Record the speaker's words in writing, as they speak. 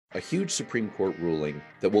a huge Supreme Court ruling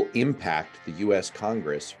that will impact the U.S.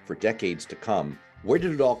 Congress for decades to come. Where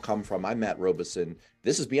did it all come from? I'm Matt Robeson.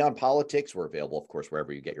 This is Beyond Politics. We're available, of course,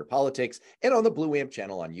 wherever you get your politics and on the Blue Amp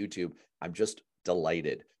channel on YouTube. I'm just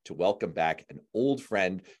delighted to welcome back an old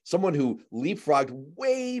friend, someone who leapfrogged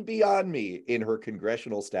way beyond me in her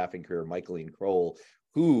congressional staffing career, Michaeleen Crowell,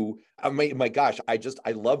 who, my gosh,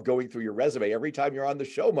 I love going through your resume every time you're on the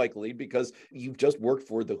show, Michaeleen, because you've just worked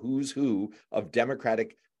for the who's who of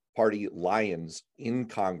Democratic Party lions in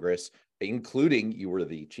Congress, including you were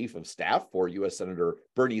the chief of staff for U.S. Senator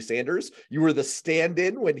Bernie Sanders. You were the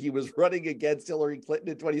stand-in when he was running against Hillary Clinton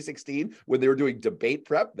in 2016 when they were doing debate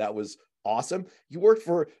prep. That was awesome. You worked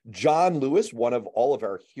for John Lewis, one of all of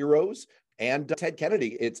our heroes, and Ted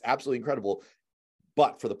Kennedy. It's absolutely incredible.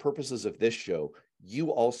 But for the purposes of this show,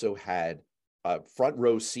 you also had a front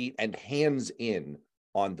row seat and hands in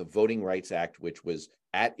on the Voting Rights Act, which was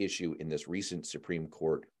at issue in this recent Supreme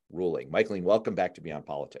Court ruling. Michaeleen, welcome back to Beyond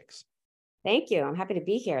Politics. Thank you. I'm happy to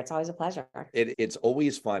be here. It's always a pleasure. It's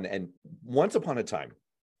always fun. And once upon a time,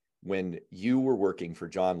 when you were working for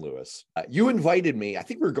John Lewis, you invited me. I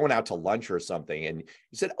think we were going out to lunch or something. And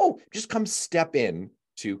you said, oh, just come step in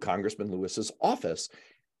to Congressman Lewis's office.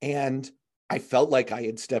 And I felt like I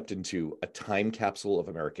had stepped into a time capsule of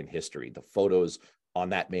American history. The photos on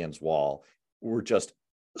that man's wall were just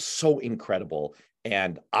so incredible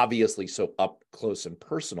and obviously so up close and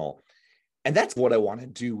personal. And that's what I want to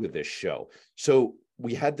do with this show. So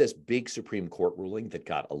we had this big Supreme Court ruling that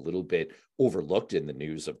got a little bit overlooked in the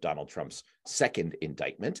news of Donald Trump's second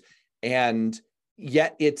indictment. And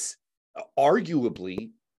yet it's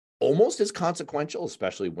arguably almost as consequential,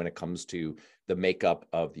 especially when it comes to the makeup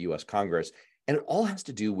of the U.S. Congress. And it all has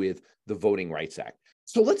to do with the Voting Rights Act.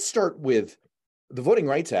 So let's start with the Voting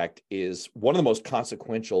Rights Act is one of the most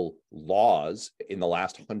consequential laws in the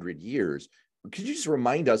last 100 years. Could you just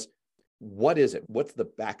remind us, what is it? What's the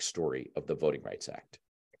backstory of the Voting Rights Act?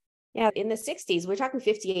 Yeah, in the 60s, we're talking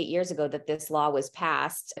 58 years ago that this law was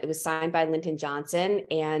passed. It was signed by Lyndon Johnson.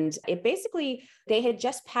 And it basically, they had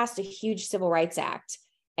just passed a huge Civil Rights Act.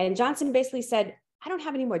 And Johnson basically said, I don't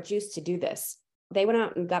have any more juice to do this. They went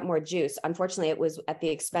out and got more juice. Unfortunately, it was at the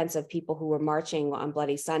expense of people who were marching on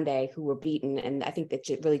Bloody Sunday, who were beaten. And I think that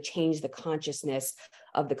it really changed the consciousness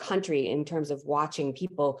of the country in terms of watching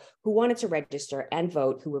people who wanted to register and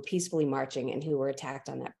vote, who were peacefully marching and who were attacked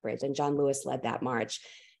on that bridge. And John Lewis led that march.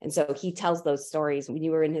 And so he tells those stories. When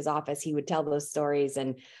you were in his office, he would tell those stories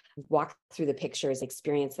and walk through the pictures,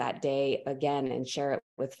 experience that day again and share it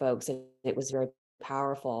with folks. And it was very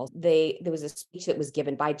powerful. There was a speech that was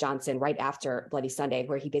given by Johnson right after Bloody Sunday,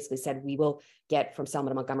 where he basically said, we will get from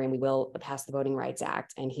Selma to Montgomery and we will pass the Voting Rights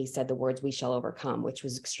Act. And he said the words, we shall overcome, which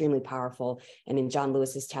was extremely powerful. And in John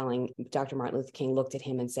Lewis's telling, Dr. Martin Luther King looked at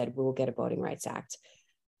him and said, we will get a Voting Rights Act.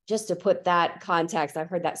 Just to put that context, I've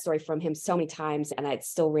heard that story from him so many times, and it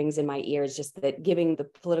still rings in my ears, just that giving the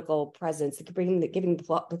political presence, giving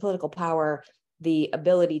the political power the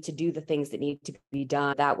ability to do the things that need to be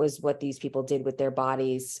done. That was what these people did with their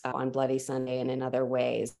bodies on Bloody Sunday and in other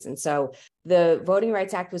ways. And so the Voting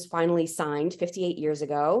Rights Act was finally signed 58 years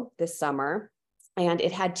ago this summer, and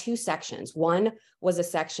it had two sections. One was a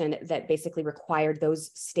section that basically required those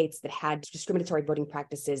states that had discriminatory voting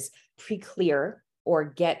practices pre-clear or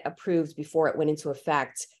get approved before it went into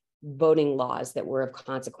effect voting laws that were of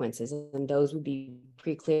consequences. And those would be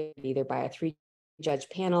pre-cleared either by a three-judge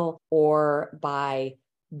panel or by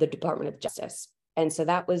the Department of Justice. And so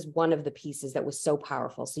that was one of the pieces that was so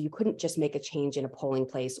powerful. So you couldn't just make a change in a polling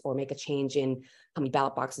place or make a change in how many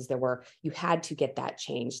ballot boxes there were. You had to get that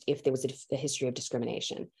changed if there was a history of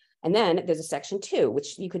discrimination. And then there's a section 2,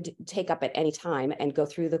 which you could take up at any time and go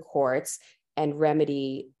through the courts and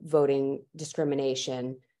remedy voting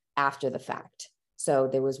discrimination after the fact. So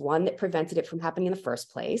there was one that prevented it from happening in the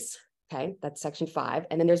first place. Okay, that's section 5.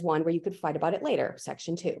 And then there's one where you could fight about it later,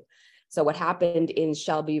 section 2. So what happened in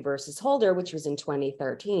Shelby versus Holder, which was in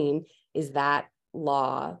 2013, is that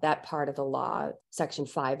law, that part of the law, section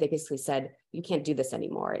 5, they basically said, you can't do this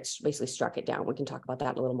anymore. It's basically struck it down. We can talk about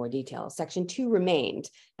that in a little more detail. Section 2 remained.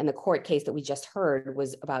 And the court case that we just heard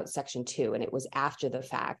was about section 2. And it was after the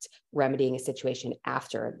fact, remedying a situation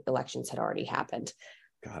after elections had already happened.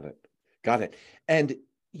 Got it. And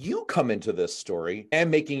you come into this story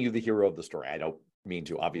and making you the hero of the story. I don't mean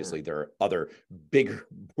to, obviously there are other bigger,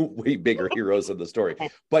 way bigger heroes of the story,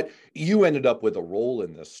 but you ended up with a role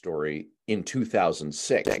in this story in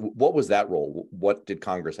 2006. What was that role? What did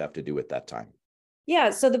Congress have to do at that time? Yeah,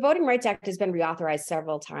 so the Voting Rights Act has been reauthorized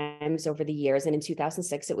several times over the years. And in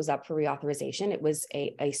 2006, it was up for reauthorization. It was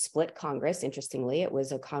a split Congress, interestingly. It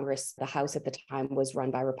was a Congress, the House at the time was run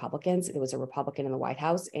by Republicans. There was a Republican in the White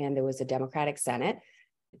House, and there was a Democratic Senate.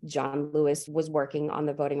 John Lewis was working on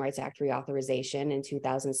the Voting Rights Act reauthorization in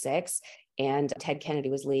 2006, and Ted Kennedy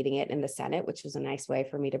was leading it in the Senate, which was a nice way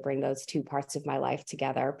for me to bring those two parts of my life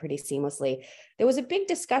together pretty seamlessly. There was a big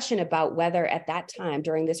discussion about whether at that time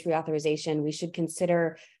during this reauthorization, we should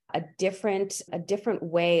consider a different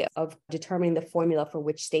way of determining the formula for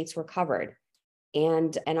which states were covered.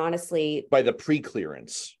 And honestly, by the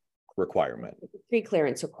pre-clearance requirement.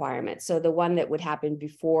 Pre-clearance requirement. So the one that would happen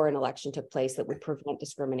before an election took place that would prevent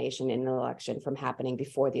discrimination in an election from happening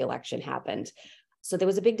before the election happened. So there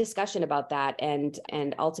was a big discussion about that. And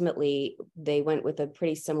ultimately, they went with a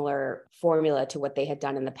pretty similar formula to what they had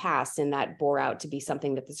done in the past. And that bore out to be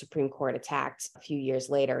something that the Supreme Court attacked a few years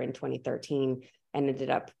later in 2013 and ended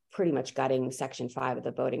up pretty much gutting Section 5 of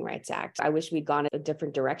the Voting Rights Act. I wish we'd gone a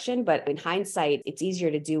different direction, but in hindsight, it's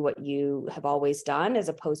easier to do what you have always done as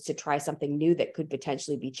opposed to try something new that could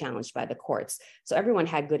potentially be challenged by the courts. So everyone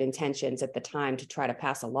had good intentions at the time to try to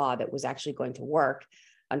pass a law that was actually going to work.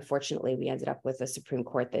 Unfortunately, we ended up with a Supreme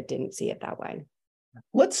Court that didn't see it that way.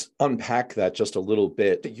 Let's unpack that just a little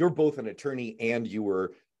bit. You're both an attorney and you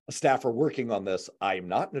were a staffer working on this. I'm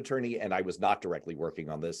not an attorney and I was not directly working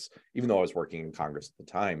on this, even though I was working in Congress at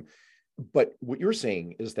the time. But what you're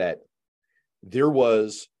saying is that there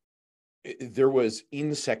was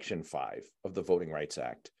in Section 5 of the Voting Rights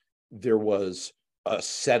Act, there was a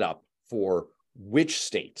setup for which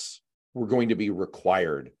states were going to be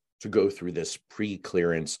required to go through this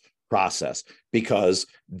pre-clearance process because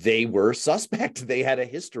they were suspect. They had a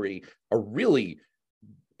history, a really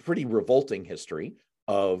pretty revolting history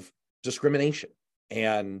of discrimination.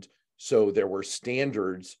 And so there were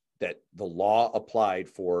standards that the law applied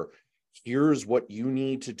for. Here's what you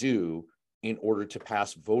need to do in order to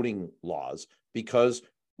pass voting laws because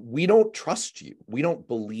we don't trust you. We don't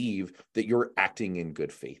believe that you're acting in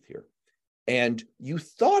good faith here. And you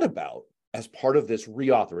thought about, as part of this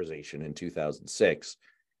reauthorization in 2006,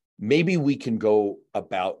 maybe we can go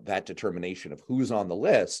about that determination of who's on the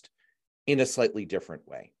list in a slightly different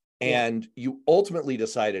way. And you ultimately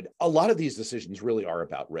decided a lot of these decisions really are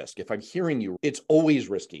about risk. If I'm hearing you, it's always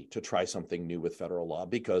risky to try something new with federal law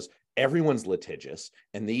because everyone's litigious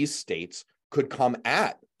and these states could come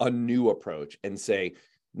at a new approach and say,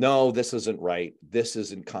 no, this isn't right. This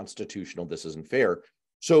isn't constitutional. This isn't fair.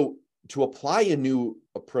 So to apply a new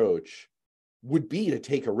approach would be to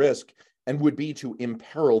take a risk and would be to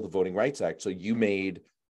imperil the Voting Rights Act. So you made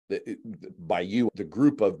the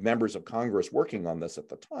group of members of Congress working on this at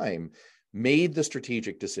the time, made the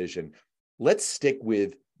strategic decision, let's stick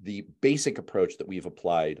with the basic approach that we've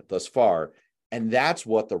applied thus far. And that's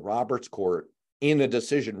what the Roberts Court, in a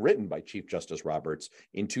decision written by Chief Justice Roberts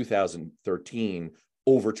in 2013,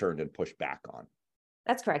 overturned and pushed back on.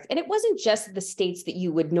 That's correct. And it wasn't just the states that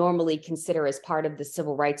you would normally consider as part of the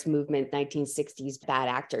civil rights movement, 1960s bad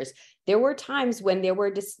actors. There were times when there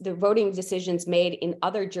were the voting decisions made in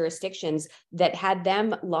other jurisdictions that had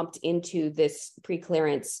them lumped into this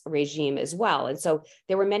pre-clearance regime as well. And so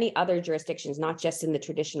there were many other jurisdictions, not just in the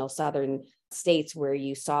traditional Southern states where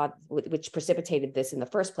you saw, which precipitated this in the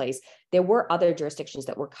first place. There were other jurisdictions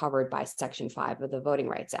that were covered by Section 5 of the Voting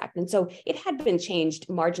Rights Act. And so it had been changed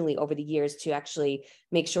marginally over the years to actually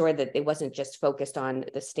make sure that it wasn't just focused on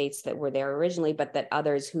the states that were there originally, but that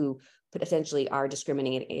others who potentially are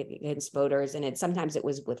discriminating against voters. And sometimes it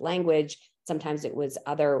was with language, sometimes it was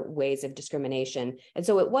other ways of discrimination. And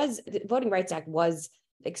so the Voting Rights Act was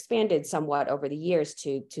expanded somewhat over the years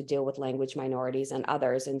to deal with language minorities and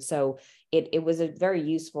others. And so it was a very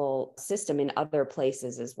useful system in other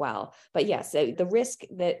places as well. But yes, the risk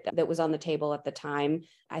that was on the table at the time,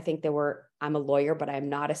 I think I'm a lawyer, but I'm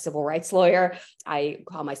not a civil rights lawyer. I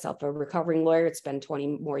call myself a recovering lawyer. It's been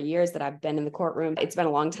 20 more years that I've been in the courtroom. It's been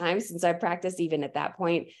a long time since I've practiced, even at that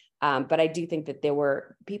point. But I do think that there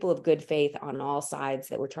were people of good faith on all sides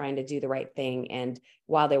that were trying to do the right thing. And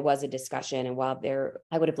while there was a discussion and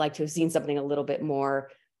I would have liked to have seen something a little bit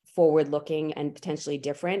more forward-looking and potentially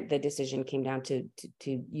different, the decision came down to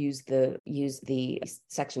use the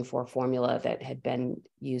Section 4 formula that had been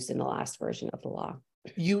used in the last version of the law.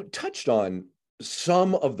 You touched on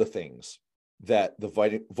some of the things that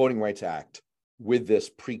the Voting Rights Act with this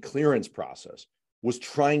pre-clearance process was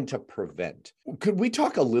trying to prevent. Could we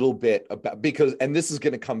talk a little bit about, and this is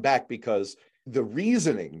going to come back because the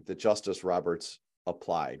reasoning that Justice Roberts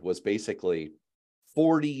applied was basically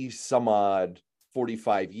 45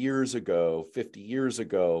 years ago, 50 years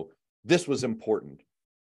ago, this was important.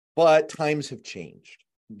 But times have changed.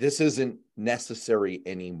 This isn't necessary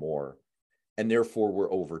anymore. And therefore,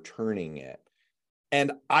 we're overturning it.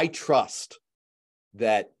 And I trust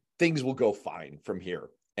that things will go fine from here.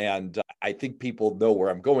 And I think people know where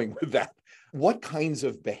I'm going with that. What kinds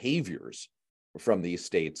of behaviors from these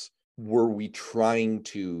states were we trying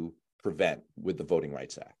to prevent with the Voting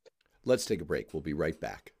Rights Act? Let's take a break. We'll be right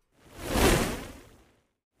back.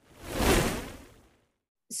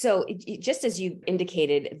 So just as you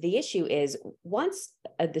indicated, the issue is once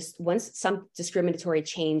some discriminatory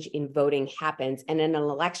change in voting happens and then an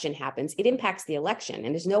election happens, it impacts the election,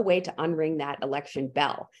 and there's no way to unring that election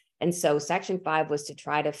bell. And so Section 5 was to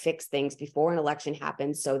try to fix things before an election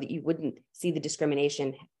happens so that you wouldn't see the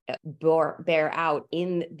discrimination bear out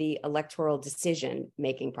in the electoral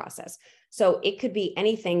decision-making process. So it could be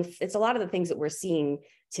anything. It's a lot of the things that we're seeing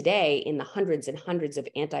today in the hundreds and hundreds of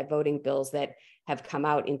anti-voting bills that have come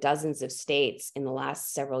out in dozens of states in the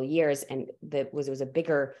last several years. And there was a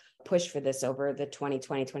bigger push for this over the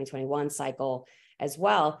 2020, 2021 cycle as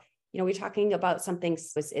well. You know, we're talking about something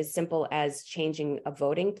as simple as changing a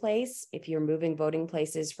voting place. If you're moving voting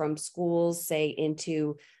places from schools, say,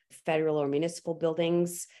 into federal or municipal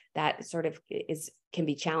buildings, that sort of can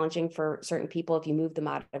be challenging for certain people if you move them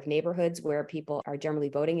out of neighborhoods where people are generally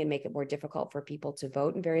voting and make it more difficult for people to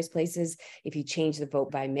vote in various places. If you change the vote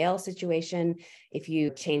by mail situation, if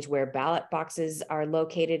you change where ballot boxes are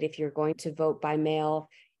located, if you're going to vote by mail,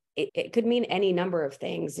 it could mean any number of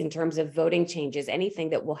things in terms of voting changes, anything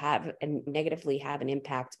that will have and negatively have an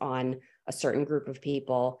impact on a certain group of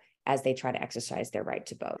people as they try to exercise their right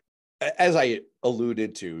to vote. As I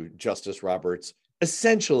alluded to, Justice Roberts,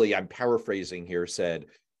 essentially, I'm paraphrasing here, said,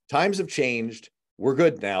 times have changed. We're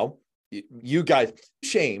good now. You guys,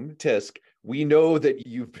 shame, Tisk. We know that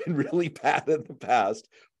you've been really bad in the past,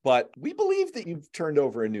 but we believe that you've turned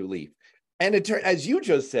over a new leaf. And as you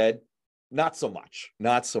just said, not so much.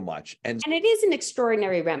 And it is an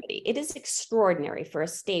extraordinary remedy. It is extraordinary for a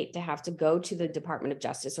state to have to go to the Department of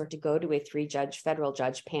Justice or to go to a 3-judge federal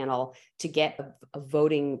judge panel to get a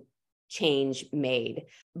voting change made.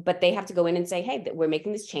 But they have to go in and say, hey, we're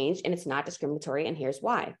making this change and it's not discriminatory, and here's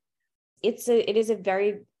why. It is a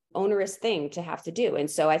very onerous thing to have to do. And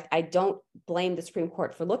so I don't blame the Supreme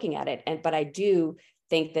Court for looking at it. But I do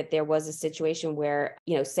think that there was a situation where,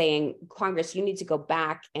 saying, Congress, you need to go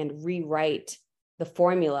back and rewrite the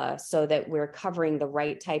formula so that we're covering the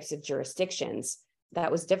right types of jurisdictions.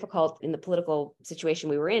 That was difficult in the political situation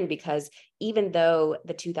we were in, because even though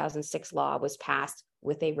the 2006 law was passed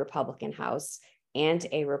with a Republican House and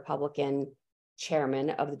a Republican chairman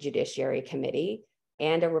of the Judiciary Committee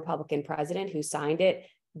and a Republican president who signed it,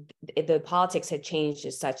 the politics had changed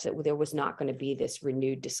as such that there was not going to be this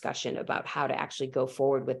renewed discussion about how to actually go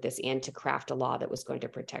forward with this and to craft a law that was going to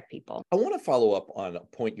protect people. I want to follow up on a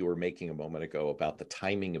point you were making a moment ago about the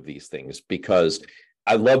timing of these things, because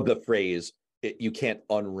I love the phrase, you can't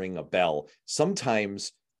unring a bell.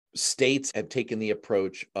 Sometimes states have taken the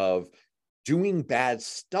approach of doing bad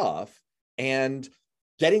stuff and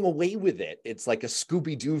getting away with it. It's like a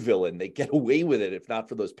Scooby-Doo villain. They get away with it, if not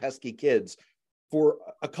for those pesky kids, for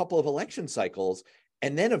a couple of election cycles,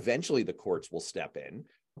 and then eventually the courts will step in.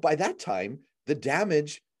 By that time, the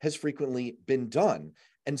damage has frequently been done.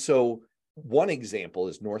 And so one example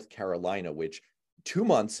is North Carolina, which 2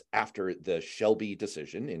 months after the Shelby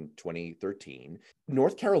decision in 2013,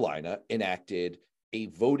 North Carolina enacted a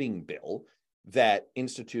voting bill that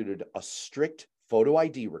instituted a strict photo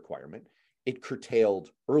ID requirement. It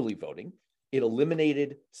curtailed early voting. It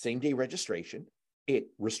eliminated same-day registration. It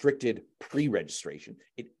restricted pre-registration.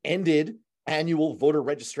 It ended annual voter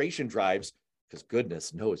registration drives, because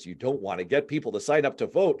goodness knows you don't want to get people to sign up to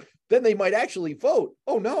vote. Then they might actually vote.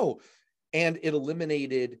 Oh, no. And it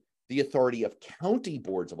eliminated the authority of county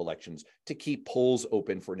boards of elections to keep polls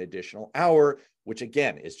open for an additional hour, which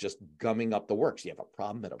again is just gumming up the works. You have a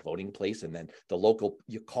problem at a voting place, and then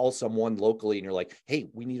you call someone locally and you're like, hey,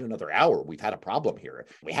 we need another hour. We've had a problem here.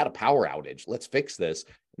 We had a power outage. Let's fix this.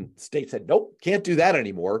 And the state said, nope, can't do that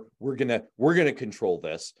anymore. We're gonna control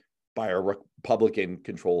this by a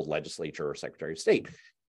Republican-controlled legislature or Secretary of State.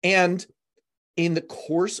 And in the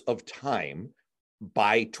course of time,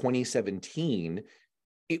 by 2017,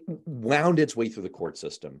 it wound its way through the court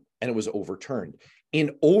system and it was overturned.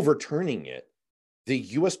 In overturning it, the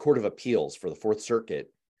U.S. Court of Appeals for the Fourth Circuit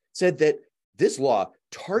said that this law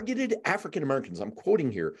targeted African Americans, I'm quoting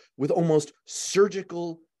here, with almost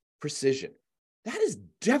surgical precision. That is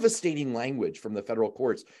devastating language from the federal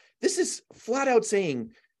courts. This is flat out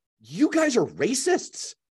saying, you guys are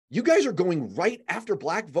racists. You guys are going right after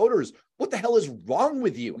Black voters. What the hell is wrong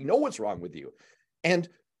with you? We know what's wrong with you. And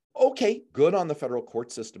Okay, good on the federal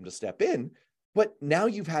court system to step in. But now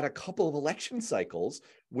you've had a couple of election cycles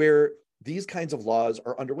where these kinds of laws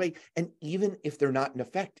are underway. And even if they're not in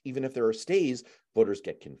effect, even if there are stays, voters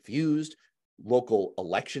get confused. Local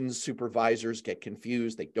elections supervisors get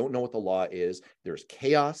confused. They don't know what the law is. There's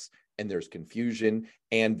chaos and there's confusion.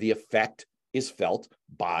 And the effect is felt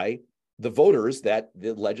by the voters that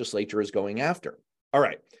the legislature is going after. All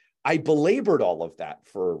right. I belabored all of that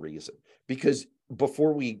for a reason, because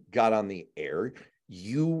before we got on the air,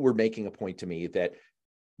 you were making a point to me that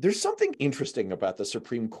there's something interesting about the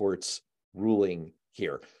Supreme Court's ruling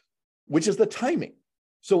here, which is the timing.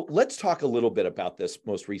 So let's talk a little bit about this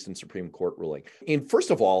most recent Supreme Court ruling. And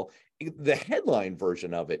first of all, the headline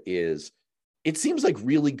version of it is, it seems like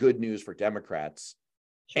really good news for Democrats.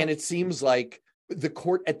 Sure. And it seems like the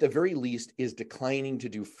court, at the very least, is declining to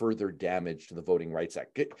do further damage to the Voting Rights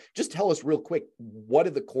Act. Just tell us real quick, what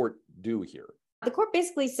did the court do here? The court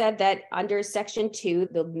basically said that under Section 2,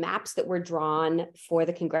 the maps that were drawn for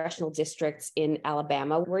the congressional districts in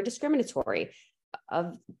Alabama were discriminatory.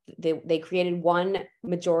 They created one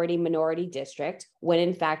majority-minority district when,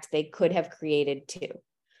 in fact, they could have created two.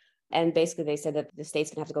 And basically, they said that the state's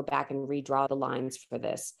going to have to go back and redraw the lines for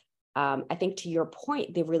this. I think, to your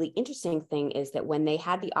point, the really interesting thing is that when they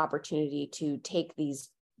had the opportunity to take these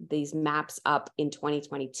maps up in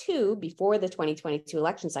 2022, before the 2022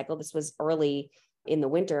 election cycle, this was early in the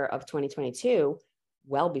winter of 2022,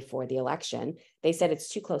 well before the election, they said it's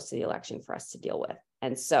too close to the election for us to deal with.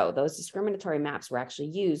 And so those discriminatory maps were actually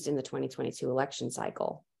used in the 2022 election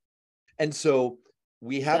cycle. And so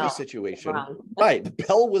we have a situation, right? The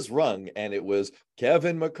bell was rung, and it was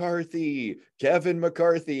Kevin McCarthy,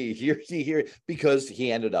 here, because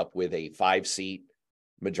he ended up with a 5-seat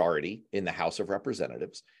majority in the House of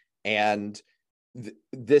Representatives. And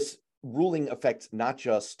this ruling affects not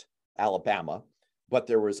just Alabama, but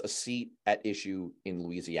there was a seat at issue in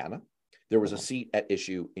Louisiana. There was a seat at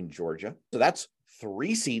issue in Georgia. So that's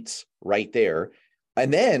 3 seats right there.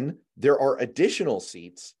 And then there are additional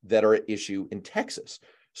seats that are at issue in Texas.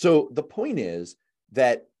 So the point is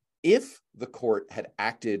that if the court had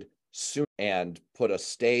acted soon and put a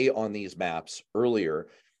stay on these maps earlier,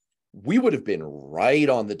 we would have been right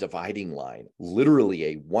on the dividing line, literally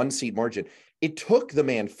a 1-seat margin. It took the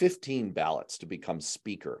man 15 ballots to become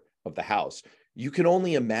Speaker of the House. You can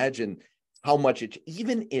only imagine how much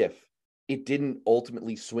even if it didn't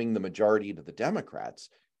ultimately swing the majority to the Democrats,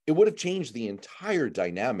 it would have changed the entire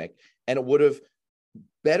dynamic, and it would have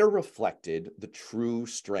better reflected the true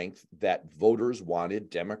strength that voters wanted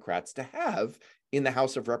Democrats to have in the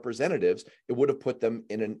House of Representatives. It would have put them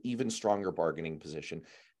in an even stronger bargaining position.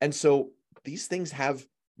 And so these things have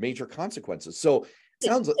major consequences. So it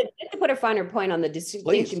sounds like, to put a finer point on the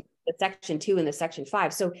distinction between the Section 2 and the Section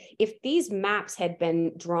 5. So if these maps had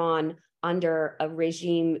been drawn under a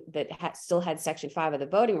regime that still had Section 5 of the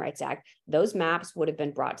Voting Rights Act, those maps would have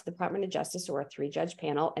been brought to the Department of Justice or a 3-judge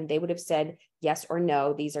panel, and they would have said yes or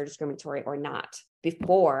no, these are discriminatory or not,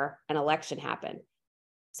 before an election happened.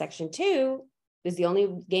 Section 2 is the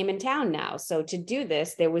only game in town now. So to do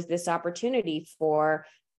this, there was this opportunity for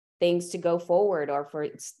things to go forward, or for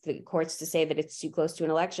the courts to say that it's too close to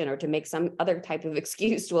an election, or to make some other type of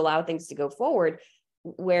excuse to allow things to go forward,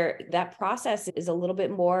 where that process is a little bit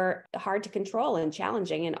more hard to control and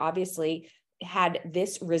challenging. And obviously, had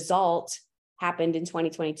this result happened in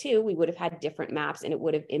 2022, we would have had different maps, and it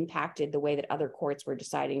would have impacted the way that other courts were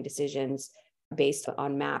deciding decisions based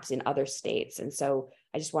on maps in other states. And so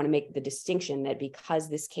I just want to make the distinction that because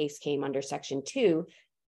this case came under Section 2,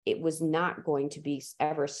 it was not going to be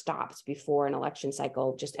ever stopped before an election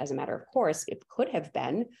cycle, just as a matter of course. It could have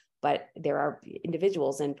been, but there are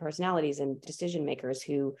individuals and personalities and decision makers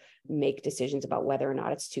who make decisions about whether or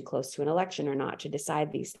not it's too close to an election or not to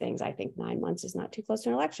decide these things. I think 9 months is not too close to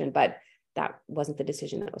an election, but that wasn't the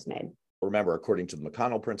decision that was made. Remember, according to the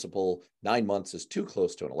McConnell principle, 9 months is too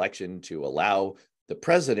close to an election to allow the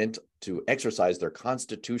president to exercise their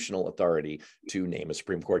constitutional authority to name a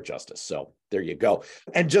Supreme Court justice. So there you go.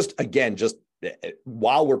 And just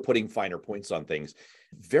while we're putting finer points on things,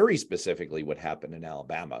 very specifically what happened in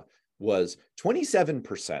Alabama was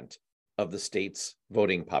 27% of the state's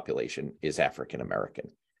voting population is African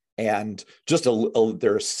American. And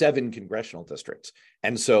there are 7 congressional districts.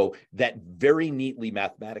 And so that very neatly,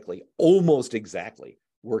 mathematically, almost exactly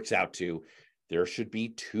works out to there should be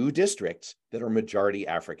 2 districts that are majority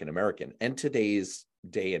African American. And today's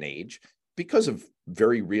day and age, because of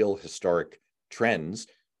very real historic trends,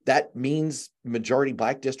 that means majority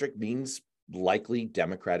Black district means likely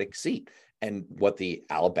Democratic seat. And what the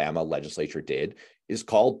Alabama legislature did is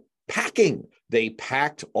called packing. They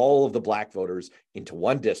packed all of the Black voters into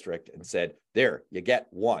one district and said, there, you get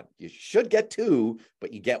one. You should get two,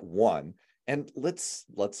 but you get one. And let's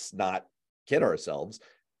not kid ourselves.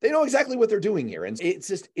 They know exactly what they're doing here. And it's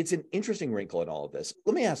an interesting wrinkle in all of this.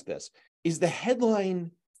 Let me ask this. Is the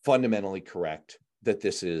headline fundamentally correct that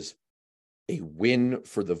this is a win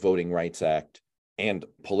for the Voting Rights Act and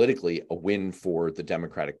politically a win for the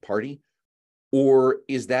Democratic Party? Or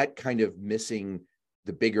is that kind of missing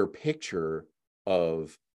the bigger picture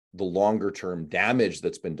of the longer term damage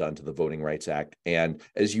that's been done to the Voting Rights Act? And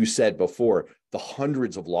as you said before, the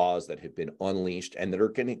hundreds of laws that have been unleashed and that are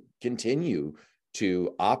going to continue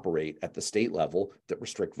to operate at the state level that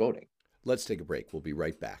restrict voting. Let's take a break. We'll be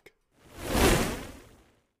right back.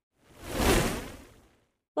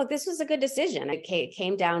 Look, this was a good decision. It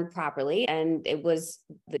came down properly, and it was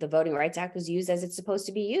the Voting Rights Act was used as it's supposed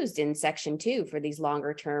to be used in Section 2 for these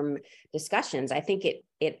longer term discussions. I think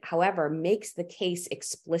it, however, makes the case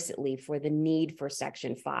explicitly for the need for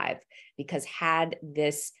Section 5, because had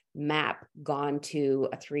this map gone to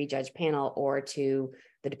a 3-judge panel or to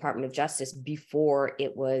the Department of Justice before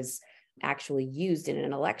it was actually used in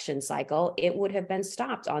an election cycle, it would have been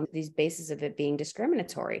stopped on these bases of it being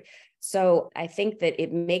discriminatory. So I think that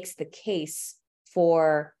it makes the case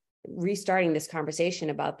for restarting this conversation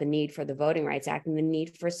about the need for the Voting Rights Act and the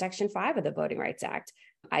need for Section 5 of the Voting Rights Act.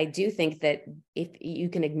 I do think that if you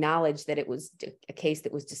can acknowledge that it was a case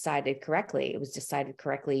that was decided correctly, it was decided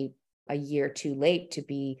correctly a year too late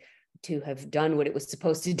to have done what it was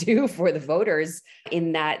supposed to do for the voters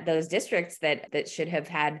in those districts that should have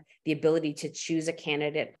had the ability to choose a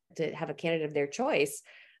candidate, to have a candidate of their choice.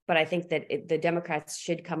 But I think that the Democrats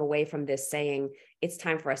should come away from this saying it's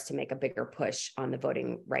time for us to make a bigger push on the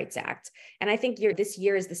Voting Rights Act. And I think this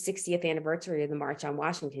year is the 60th anniversary of the March on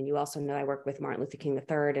Washington. You also know I work with Martin Luther King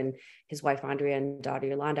III and his wife Andrea and daughter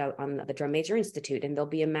Yolanda on the Drum Major Institute, and there'll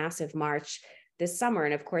be a massive march this summer.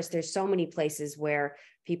 And of course, there's so many places where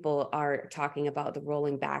people are talking about the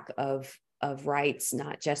rolling back of rights,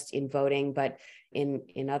 not just in voting, but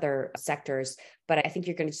in other sectors. But I think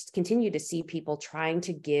you're going to continue to see people trying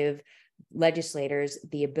to give legislators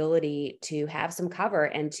the ability to have some cover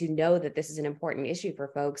and to know that this is an important issue for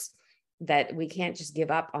folks, that we can't just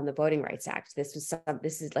give up on the Voting Rights Act. This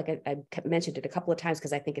is like I mentioned it a couple of times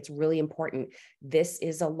because I think it's really important. This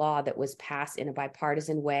is a law that was passed in a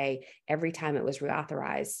bipartisan way every time it was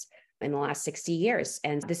reauthorized in the last 60 years.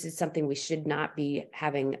 And this is something we should not be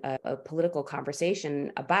having a political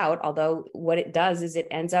conversation about, although what it does is it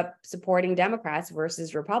ends up supporting Democrats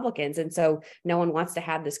versus Republicans. And so no one wants to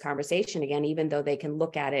have this conversation again, even though they can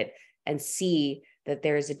look at it and see that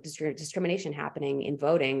there's a discrimination happening in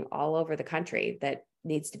voting all over the country that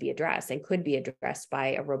needs to be addressed and could be addressed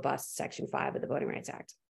by a robust Section 5 of the Voting Rights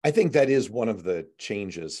Act. I think that is one of the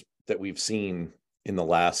changes that we've seen in the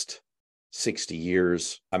last 60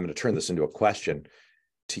 years. I'm going to turn this into a question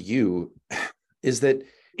to you, is that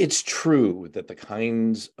it's true that the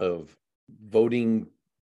kinds of voting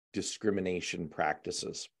discrimination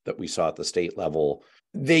practices that we saw at the state level,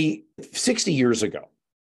 60 years ago,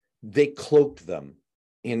 they cloaked them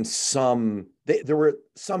in there were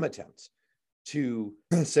some attempts to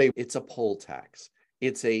say it's a poll tax,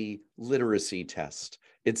 it's a literacy test,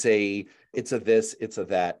 it's a this, it's a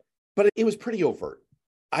that, but it was pretty overt.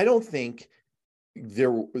 I don't think there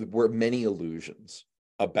were many illusions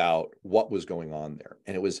about what was going on there.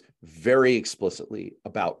 And it was very explicitly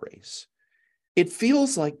about race. It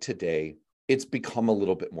feels like today it's become a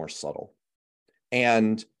little bit more subtle.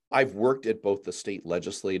 And I've worked at both the state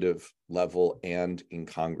legislative level and in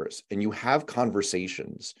Congress. And you have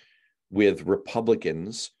conversations with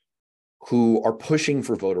Republicans who are pushing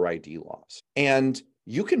for voter ID laws. And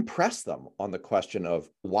you can press them on the question of,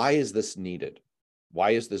 why is this needed?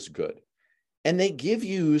 Why is this good? And they give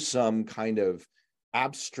you some kind of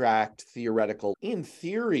abstract, theoretical, in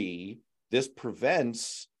theory, this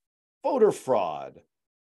prevents voter fraud.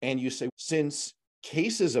 And you say, since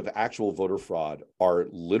cases of actual voter fraud are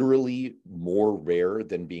literally more rare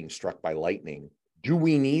than being struck by lightning, do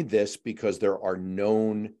we need this because there are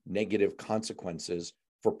known negative consequences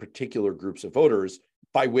for particular groups of voters,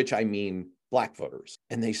 by which I mean Black voters?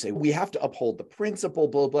 And they say, we have to uphold the principle,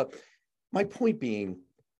 blah, blah. My point being,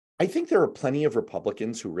 I think there are plenty of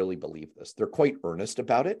Republicans who really believe this. They're quite earnest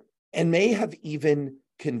about it and may have even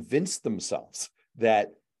convinced themselves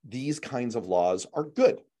that these kinds of laws are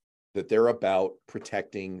good, that they're about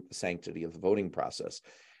protecting the sanctity of the voting process.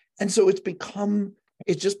 And so it's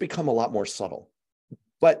just become a lot more subtle.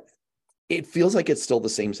 But it feels like it's still the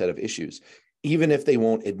same set of issues. Even if they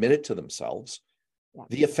won't admit it to themselves,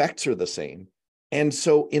 the effects are the same. And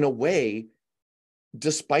so in a way,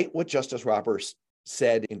 despite what Justice Roberts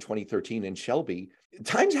said in 2013 in Shelby,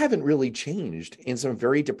 times haven't really changed in some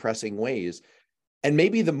very depressing ways. And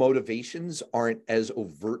maybe the motivations aren't as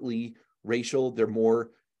overtly racial. They're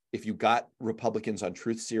more, if you got Republicans on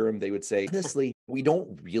truth serum, they would say, honestly, we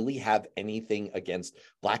don't really have anything against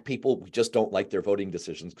Black people. We just don't like their voting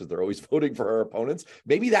decisions because they're always voting for our opponents.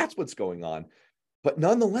 Maybe that's what's going on. But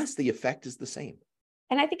nonetheless, the effect is the same.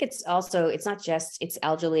 And I think it's also, it's not just, it's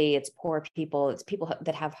elderly, it's poor people, it's people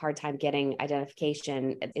that have hard time getting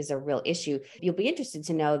identification is a real issue. You'll be interested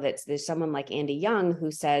to know that there's someone like Andy Young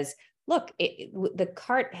who says, look, the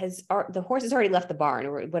horse has already left the barn,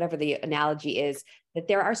 or whatever the analogy is, that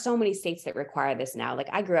there are so many states that require this now. Like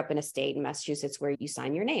I grew up in a state in Massachusetts where you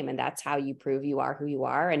sign your name and that's how you prove you are who you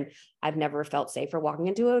are. And I've never felt safer walking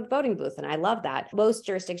into a voting booth. And I love that. Most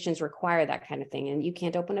jurisdictions require that kind of thing. And you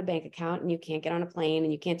can't open a bank account and you can't get on a plane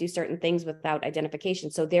and you can't do certain things without identification.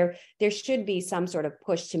 So there should be some sort of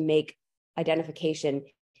push to make identification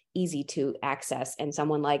easy to access. And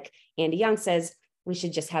someone like Andy Young says, we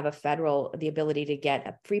should just have the ability to get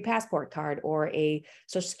a free passport card or a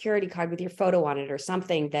social security card with your photo on it or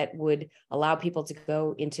something that would allow people to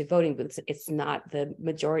go into voting booths. It's not the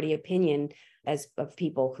majority opinion of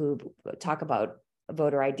people who talk about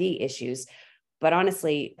voter ID issues. But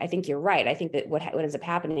honestly, I think you're right. I think that what ends up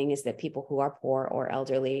happening is that people who are poor or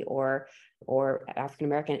elderly or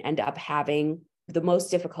African-American end up having the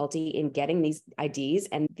most difficulty in getting these IDs,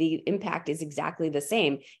 and the impact is exactly the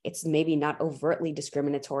same. It's maybe not overtly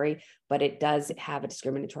discriminatory, but it does have a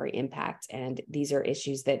discriminatory impact. And these are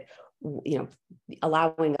issues that,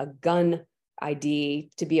 allowing a gun ID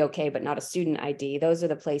to be okay, but not a student ID, those are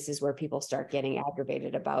the places where people start getting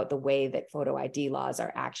aggravated about the way that photo ID laws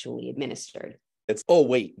are actually administered. It's, oh,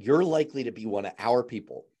 wait, you're likely to be one of our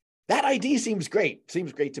people. That ID seems great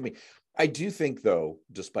to me. I do think, though,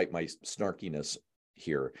 despite my snarkiness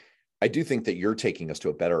here, I do think that you're taking us to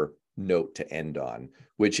a better note to end on,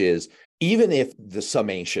 which is, even if the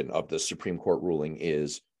summation of the Supreme Court ruling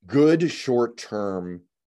is good short-term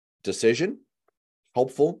decision,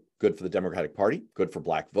 helpful, good for the Democratic Party, good for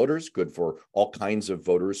Black voters, good for all kinds of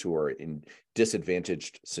voters who are in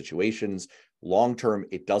disadvantaged situations, long-term,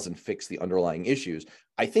 it doesn't fix the underlying issues.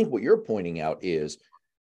 I think what you're pointing out is,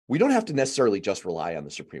 we don't have to necessarily just rely on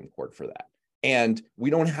the Supreme Court for that. And we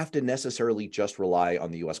don't have to necessarily just rely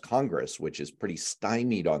on the US Congress, which is pretty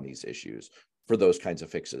stymied on these issues, for those kinds of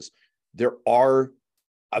fixes. There are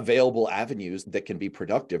available avenues that can be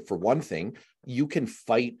productive. For one thing, you can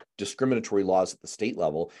fight discriminatory laws at the state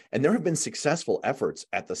level. And there have been successful efforts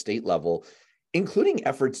at the state level, including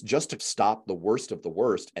efforts just to stop the worst of the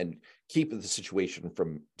worst and keep the situation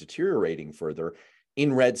from deteriorating further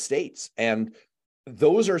in red states. And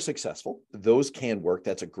those are successful. Those can work.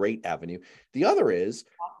 That's a great avenue. The other is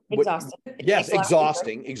exhausting. Yes,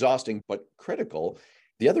 exhausting, but critical.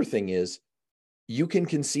 The other thing is, you can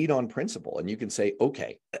concede on principle and you can say,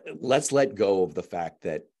 okay, let's let go of the fact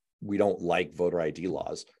that we don't like voter ID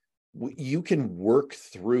laws. You can work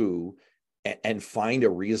through and find a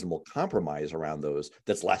reasonable compromise around those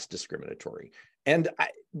that's less discriminatory. And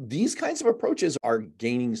these kinds of approaches are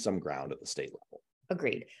gaining some ground at the state level.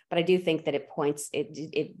 Agreed. But I do think that it points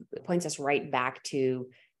us right back to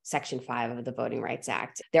Section 5 of the Voting Rights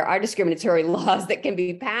Act. There are discriminatory laws that can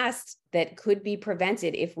be passed that could be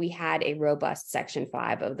prevented if we had a robust Section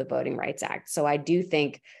 5 of the Voting Rights Act. So I do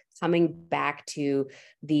think, coming back to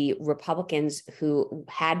the Republicans who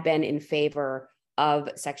had been in favor of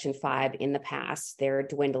Section 5 in the past, they're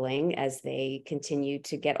dwindling as they continue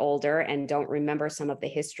to get older and don't remember some of the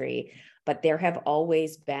history. But there have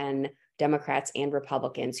always been Democrats and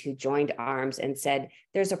Republicans who joined arms and said,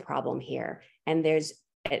 there's a problem here. And there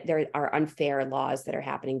are unfair laws that are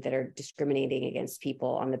happening that are discriminating against people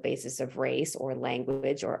on the basis of race or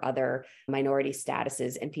language or other minority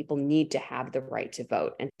statuses, and people need to have the right to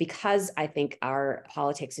vote. And because I think our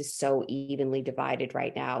politics is so evenly divided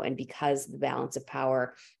right now, and because the balance of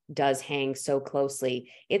power does hang so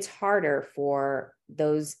closely, it's harder for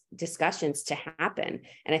those discussions to happen.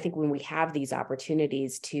 And I think when we have these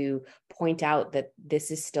opportunities to point out that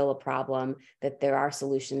this is still a problem, that there are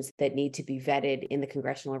solutions that need to be vetted in the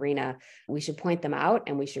congressional arena, we should point them out,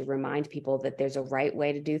 and we should remind people that there's a right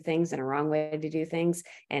way to do things and a wrong way to do things.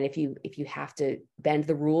 And if you have to bend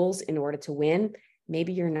the rules in order to win,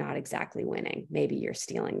 maybe you're not exactly winning. Maybe you're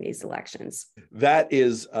stealing these elections. That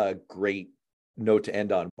is a great note to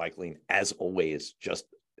end on, Michaeleen. As always, just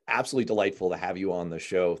absolutely delightful to have you on the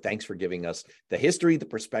show. Thanks for giving us the history, the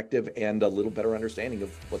perspective, and a little better understanding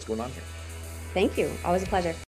of what's going on here. Thank you. Always a pleasure.